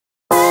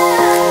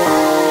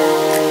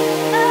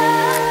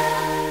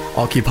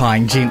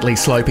Occupying gently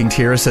sloping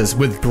terraces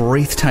with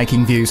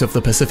breathtaking views of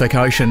the Pacific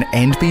Ocean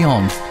and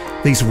beyond,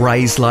 these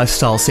raised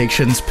lifestyle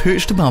sections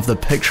perched above the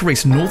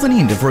picturesque northern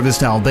end of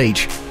Riversdale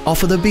Beach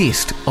offer the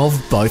best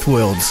of both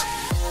worlds.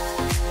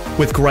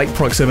 With great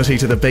proximity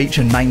to the beach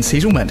and main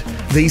settlement,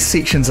 these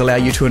sections allow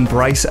you to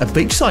embrace a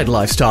beachside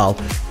lifestyle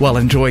while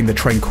enjoying the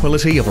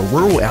tranquillity of a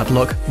rural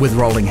outlook with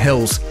rolling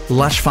hills,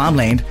 lush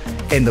farmland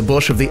and the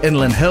bush of the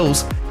inland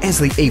hills as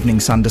the evening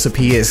sun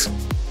disappears.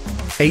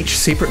 Each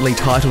separately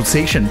titled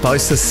section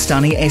boasts a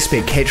stunning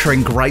aspect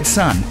capturing great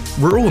sun,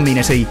 rural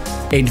amenity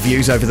and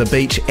views over the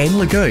beach and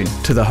lagoon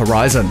to the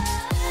horizon.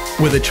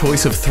 With a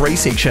choice of 3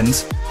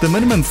 sections, the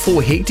minimum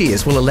 4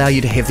 hectares will allow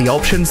you to have the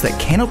options that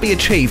cannot be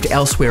achieved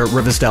elsewhere at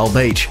Riversdale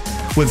Beach,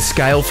 with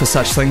scale for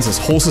such things as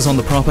horses on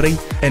the property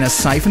and a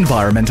safe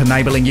environment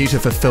enabling you to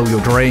fulfil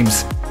your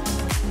dreams.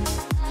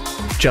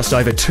 Just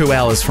over 2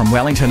 hours from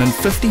Wellington and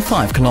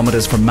 55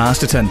 kilometres from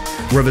Masterton,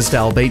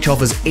 Riversdale Beach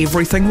offers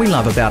everything we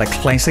love about a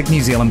classic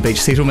New Zealand beach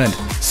settlement: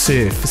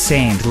 surf,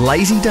 sand,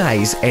 lazy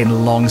days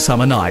and long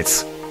summer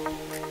nights.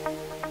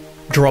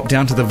 Drop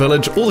down to the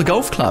village or the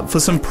golf club for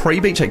some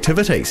pre-beach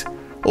activities,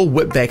 or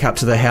whip back up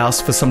to the house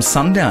for some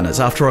sundowners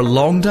after a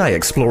long day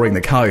exploring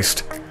the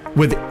coast.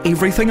 With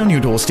everything on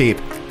your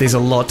doorstep, there's a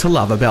lot to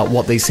love about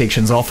what these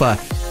sections offer.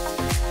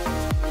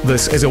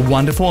 This is a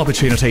wonderful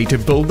opportunity to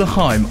build the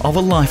home of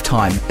a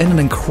lifetime in an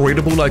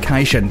incredible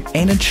location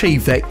and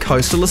achieve that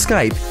coastal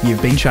escape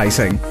you've been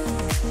chasing.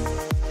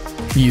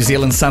 New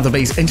Zealand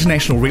Sotheby's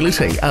International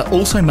Realty are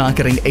also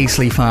marketing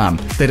Eastleigh Farm,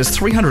 that is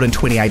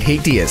 328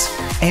 hectares,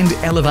 and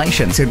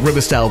elevations at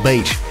Riversdale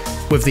Beach,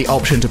 with the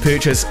option to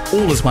purchase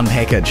all as one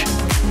package.